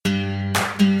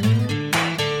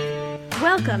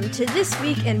Welcome to This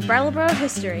Week in Brattleboro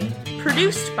History,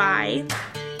 produced by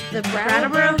the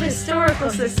Brattleboro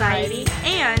Historical Society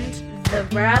and the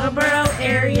Brattleboro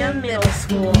Area Middle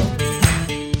School.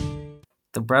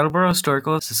 The Brattleboro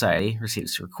Historical Society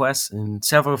receives requests in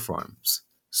several forms.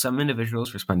 Some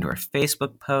individuals respond to our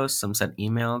Facebook posts, some send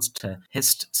emails to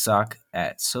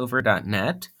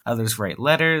histsoc@silver.net, others write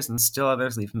letters, and still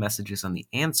others leave messages on the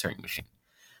answering machine.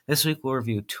 This week we'll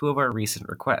review two of our recent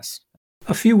requests.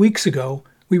 A few weeks ago,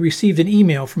 we received an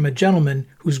email from a gentleman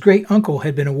whose great-uncle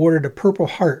had been awarded a Purple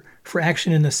Heart for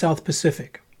action in the South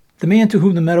Pacific. The man to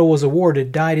whom the medal was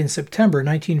awarded died in September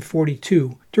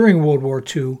 1942 during World War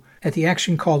II at the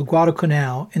action called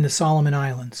Guadalcanal in the Solomon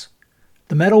Islands.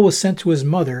 The medal was sent to his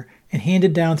mother and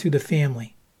handed down through the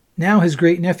family. Now his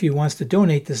great-nephew wants to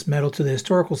donate this medal to the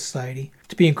Historical Society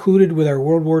to be included with our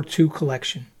World War II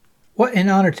collection. What an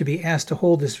honor to be asked to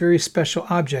hold this very special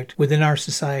object within our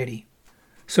society.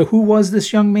 So who was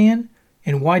this young man,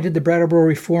 and why did the Brattleboro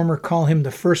Reformer call him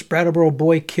the first Brattleboro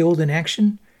boy killed in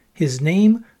action? His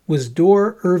name was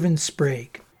Dorr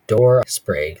Sprague. Dorr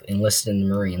Sprague enlisted in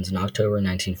the Marines in October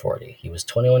 1940. He was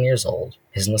 21 years old.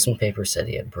 His enlistment papers said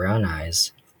he had brown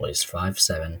eyes, was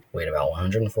 5'7", weighed about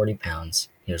 140 pounds.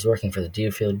 He was working for the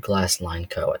Dewfield Glass Line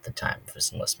Co. at the time of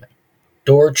his enlistment.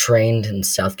 Dorr trained in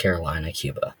South Carolina,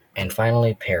 Cuba, and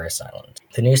finally Parris Island.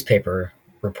 The newspaper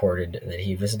reported that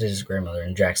he visited his grandmother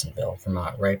in Jacksonville,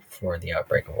 Vermont, right before the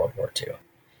outbreak of World War II.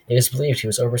 It is believed he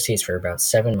was overseas for about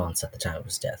 7 months at the time of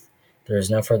his death. There is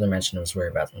no further mention of his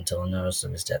whereabouts until a notice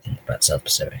of his death in the South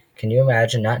Pacific. Can you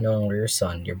imagine not knowing where your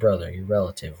son, your brother, your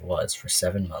relative was for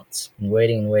 7 months, and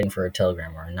waiting for a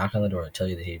telegram or a knock on the door to tell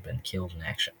you that he had been killed in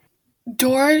action?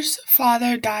 Dorr's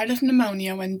father died of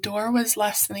pneumonia when Dorr was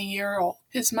less than a year old.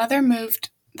 His mother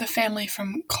moved the family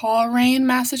from Coleraine,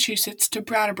 Massachusetts to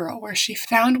Brattleboro, where she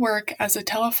found work as a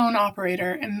telephone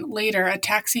operator and later a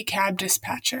taxi cab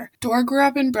dispatcher. Dorr grew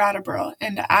up in Brattleboro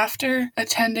and after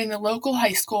attending the local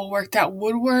high school worked at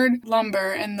Woodward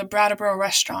Lumber and the Brattleboro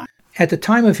restaurant. At the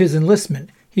time of his enlistment,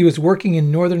 he was working in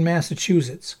northern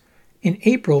Massachusetts. In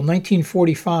April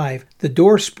 1945, the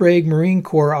Dorr Sprague Marine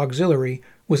Corps Auxiliary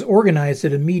was organized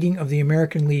at a meeting of the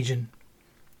American Legion.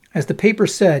 As the paper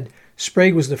said,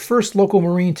 Sprague was the first local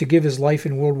Marine to give his life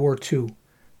in World War II.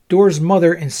 Dorr's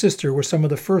mother and sister were some of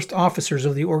the first officers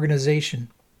of the organization.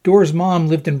 Dorr's mom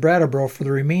lived in Brattleboro for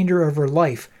the remainder of her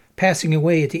life, passing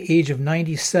away at the age of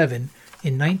 97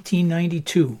 in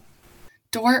 1992.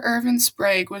 Dorr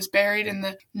Sprague was buried in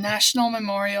the National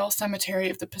Memorial Cemetery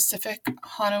of the Pacific,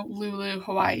 Honolulu,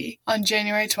 Hawaii, on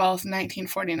January 12,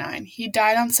 1949. He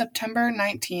died on September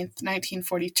 19,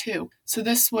 1942, so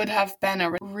this would have been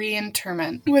a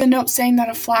reinterment, with a note saying that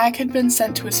a flag had been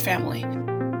sent to his family.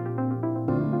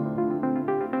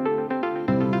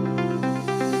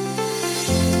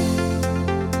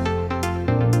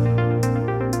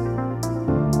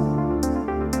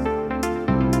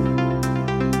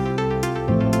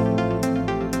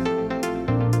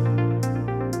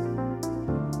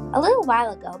 A little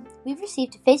while ago, we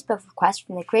received a Facebook request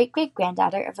from the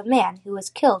great-great-granddaughter of a man who was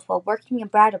killed while working in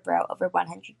Brattleboro over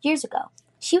 100 years ago.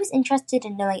 She was interested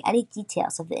in knowing any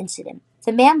details of the incident.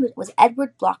 The man was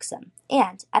Edward Bloxsom,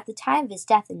 and, at the time of his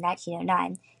death in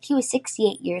 1909, he was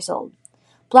 68 years old.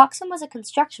 Bloxsom was a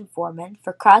construction foreman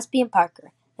for Crosby &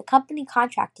 Parker, the company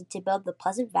contracted to build the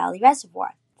Pleasant Valley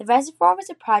Reservoir. The reservoir was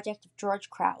a project of George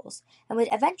Crowell's and would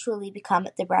eventually become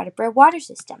the Brattleboro water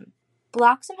system.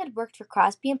 Bloxsom had worked for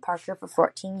Crosby & Parker for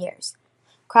 14 years.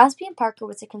 Crosby & Parker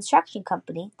was a construction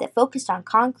company that focused on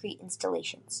concrete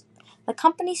installations. The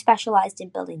company specialized in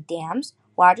building dams,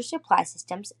 water supply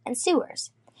systems, and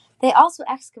sewers. They also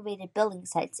excavated building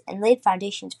sites and laid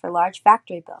foundations for large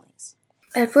factory buildings.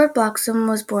 Edward Bloxsom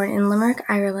was born in Limerick,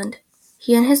 Ireland.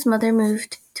 He and his mother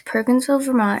moved to Perkinsville,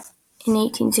 Vermont in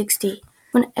 1860.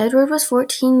 When Edward was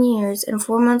 14 years and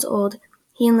 4 months old,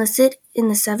 he enlisted in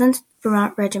the 7th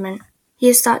Vermont Regiment. He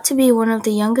is thought to be one of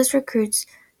the youngest recruits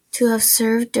to have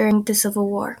served during the Civil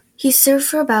War. He served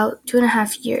for about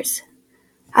 2.5 years.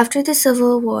 After the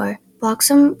Civil War,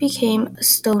 Bloxsom became a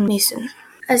stonemason.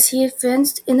 As he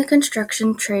advanced in the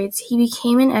construction trades, he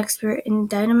became an expert in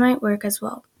dynamite work as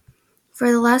well.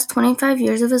 For the last 25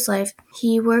 years of his life,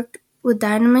 he worked with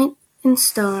dynamite and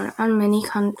stone on many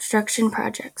construction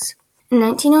projects. In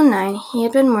 1909, he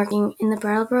had been working in the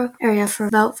Brattleboro area for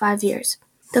about 5 years.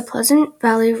 The Pleasant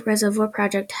Valley Reservoir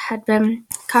project had been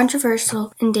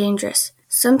controversial and dangerous.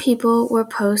 Some people were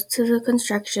opposed to the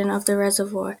construction of the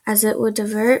reservoir as it would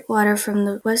divert water from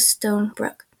the Whetstone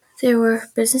Brook. There were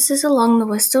businesses along the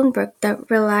Whetstone Brook that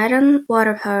relied on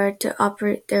water power to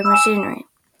operate their machinery.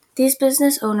 These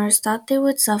business owners thought they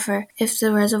would suffer if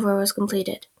the reservoir was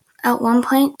completed. At one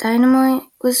point, dynamite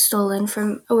was stolen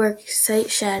from a work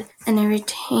site shed, and a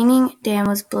retaining dam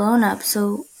was blown up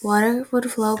so water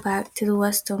would flow back to the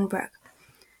Whetstone Brook.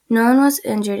 No one was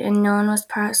injured and no one was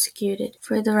prosecuted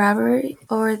for the robbery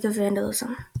or the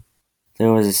vandalism.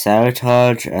 There was a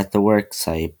sabotage at the work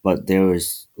site, but there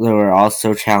were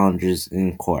also challenges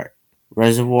in court.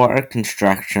 Reservoir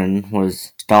construction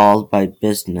was stalled by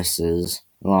businesses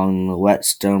along the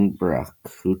Whetstone Brook,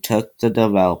 who took the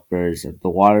developers of the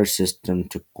water system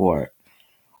to court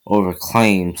over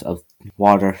claims of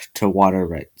water-to-water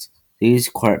rights. These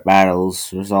court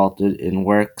battles resulted in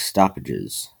work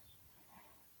stoppages.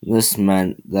 This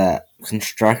meant that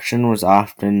construction was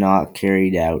often not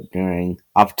carried out during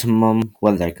optimum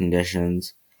weather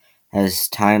conditions, as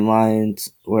timelines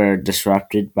were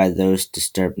disrupted by those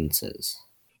disturbances.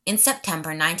 In September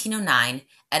 1909,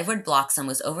 Edward Bloxsom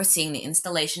was overseeing the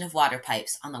installation of water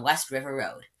pipes on the West River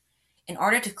Road. In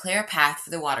order to clear a path for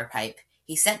the water pipe,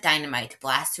 he set dynamite to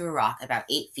blast through a rock about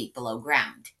 8 feet below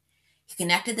ground. He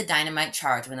connected the dynamite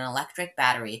charge with an electric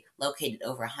battery located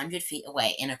over 100 feet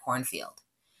away in a cornfield.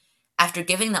 After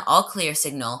giving the all-clear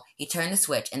signal, he turned the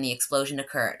switch and the explosion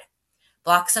occurred.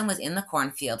 Bloxsom was in the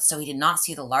cornfield, so he did not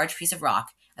see the large piece of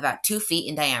rock, about 2 feet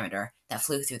in diameter, that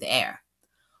flew through the air.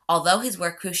 Although his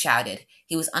work crew shouted,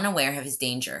 he was unaware of his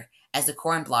danger, as the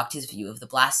corn blocked his view of the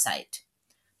blast site.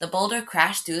 The boulder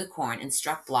crashed through the corn and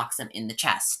struck Bloxsom in the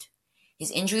chest.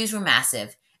 His injuries were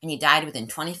massive, and he died within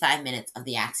 25 minutes of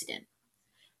the accident.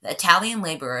 The Italian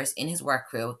laborers in his work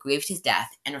crew grieved his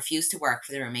death and refused to work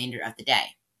for the remainder of the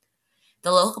day.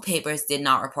 The local papers did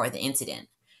not report the incident.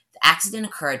 The accident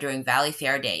occurred during Valley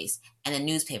Fair days, and the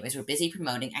newspapers were busy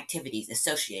promoting activities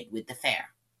associated with the fair.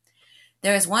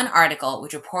 There is one article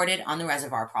which reported on the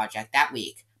reservoir project that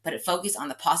week, but it focused on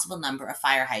the possible number of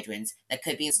fire hydrants that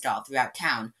could be installed throughout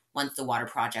town once the water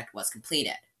project was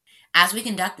completed. As we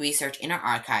conduct research in our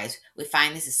archives, we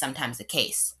find this is sometimes the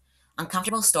case.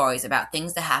 Uncomfortable stories about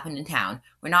things that happened in town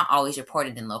were not always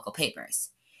reported in local papers.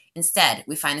 Instead,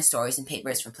 we find the stories in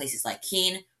papers from places like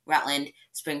Keene, Rutland,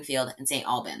 Springfield, and St.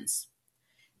 Albans.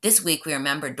 This week we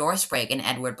remember Dorr Sprague and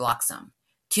Edward Bloxsom,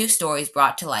 2 stories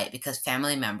brought to light because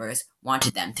family members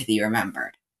wanted them to be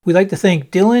remembered. We'd like to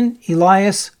thank Dylan,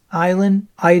 Elias, Island,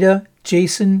 Ida,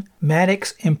 Jason,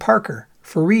 Maddox, and Parker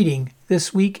for reading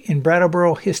This Week in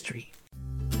Brattleboro History.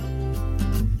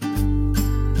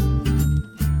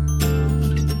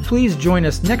 Please join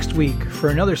us next week for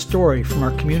another story from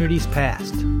our community's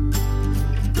past.